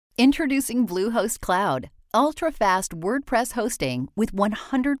Introducing Bluehost Cloud, ultra-fast WordPress hosting with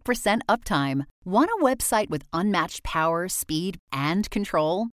 100% uptime. Want a website with unmatched power, speed, and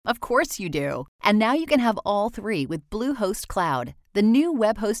control? Of course you do. And now you can have all three with Bluehost Cloud, the new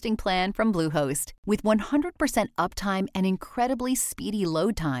web hosting plan from Bluehost. With 100% uptime and incredibly speedy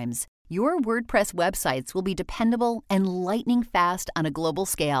load times, your WordPress websites will be dependable and lightning fast on a global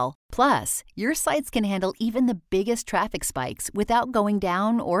scale. Plus, your sites can handle even the biggest traffic spikes without going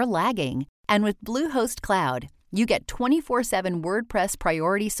down or lagging. And with Bluehost Cloud, you get 24/7 WordPress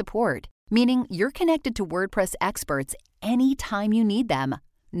priority support, meaning you're connected to WordPress experts anytime you need them.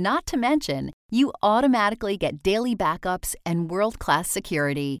 Not to mention, you automatically get daily backups and world-class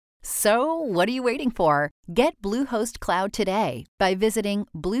security. So, what are you waiting for? Get Bluehost Cloud today by visiting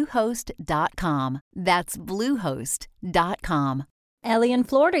Bluehost.com. That's Bluehost.com. Ellie in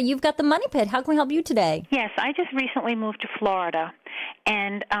Florida, you've got the Money Pit. How can we help you today? Yes, I just recently moved to Florida,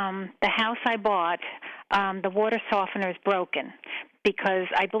 and the house I bought, the water softener is broken because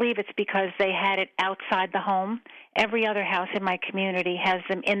I believe it's because they had it outside the home. Every other house in my community has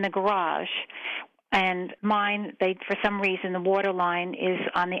them in the garage. And mine, for some reason, the water line is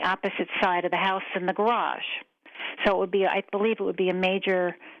on the opposite side of the house than the garage. So it would be, I believe it would be a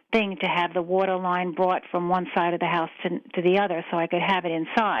major thing to have the water line brought from one side of the house to the other so I could have it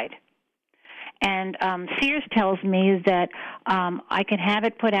inside. And Sears tells me that I can have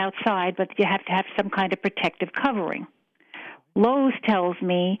it put outside, but you have to have some kind of protective covering. Lowe's tells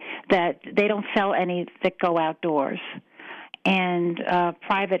me that they don't sell any that go outdoors. And a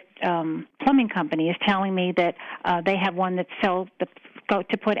private plumbing company is telling me that they have one that sells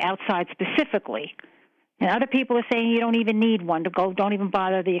to put outside specifically. And other people are saying you don't even need one to go, don't even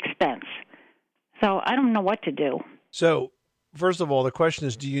bother the expense. So I don't know what to do. So, first of all, the question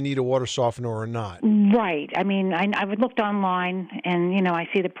is, do you need a water softener or not? Right. I mean, I looked online, and, I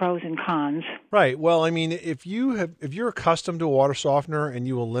see the pros and cons. Right. Well, I mean, if you're accustomed to a water softener and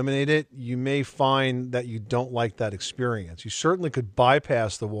you eliminate it, you may find that you don't like that experience. You certainly could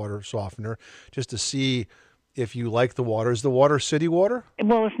bypass the water softener just to see if you like the water. Is the water city water?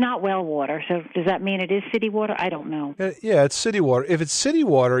 Well, it's not well water, so does that mean it is city water? I don't know. Yeah, it's city water. If it's city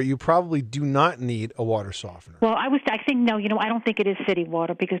water, you probably do not need a water softener. Well, I don't think it is city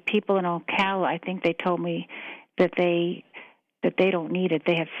water because people in Ocala, I think they told me that they don't need it.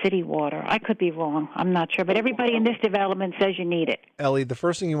 They have city water. I could be wrong. I'm not sure. But everybody in this development says you need it. Ellie, the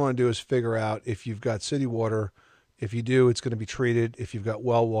first thing you want to do is figure out if you've got city water. If you do, it's going to be treated. If you've got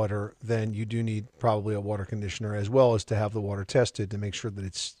well water, then you do need probably a water conditioner as well as to have the water tested to make sure that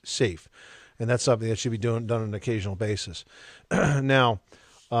it's safe. And that's something that should be done on an occasional basis. Now,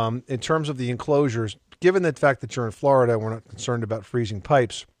 in terms of the enclosures, given the fact that you're in Florida, we're not concerned about freezing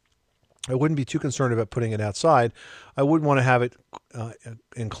pipes. I wouldn't be too concerned about putting it outside. I would want to have it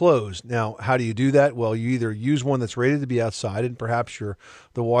enclosed. Now, how do you do that? Well, you either use one that's rated to be outside, and perhaps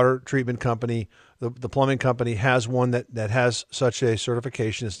the water treatment company, the plumbing company has one that has such a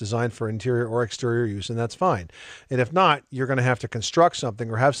certification. It's designed for interior or exterior use, and that's fine. And if not, you're going to have to construct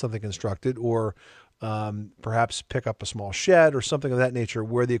something or have something constructed, or perhaps pick up a small shed or something of that nature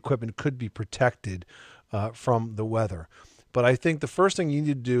where the equipment could be protected from the weather. But I think the first thing you need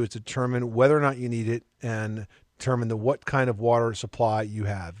to do is determine whether or not you need it and determine what kind of water supply you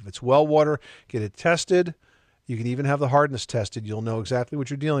have. If it's well water, get it tested. You can even have the hardness tested. You'll know exactly what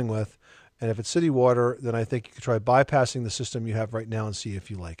you're dealing with. And if it's city water, then I think you could try bypassing the system you have right now and see if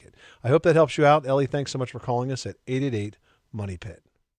you like it. I hope that helps you out. Ellie, thanks so much for calling us at 888-MONEY-PIT.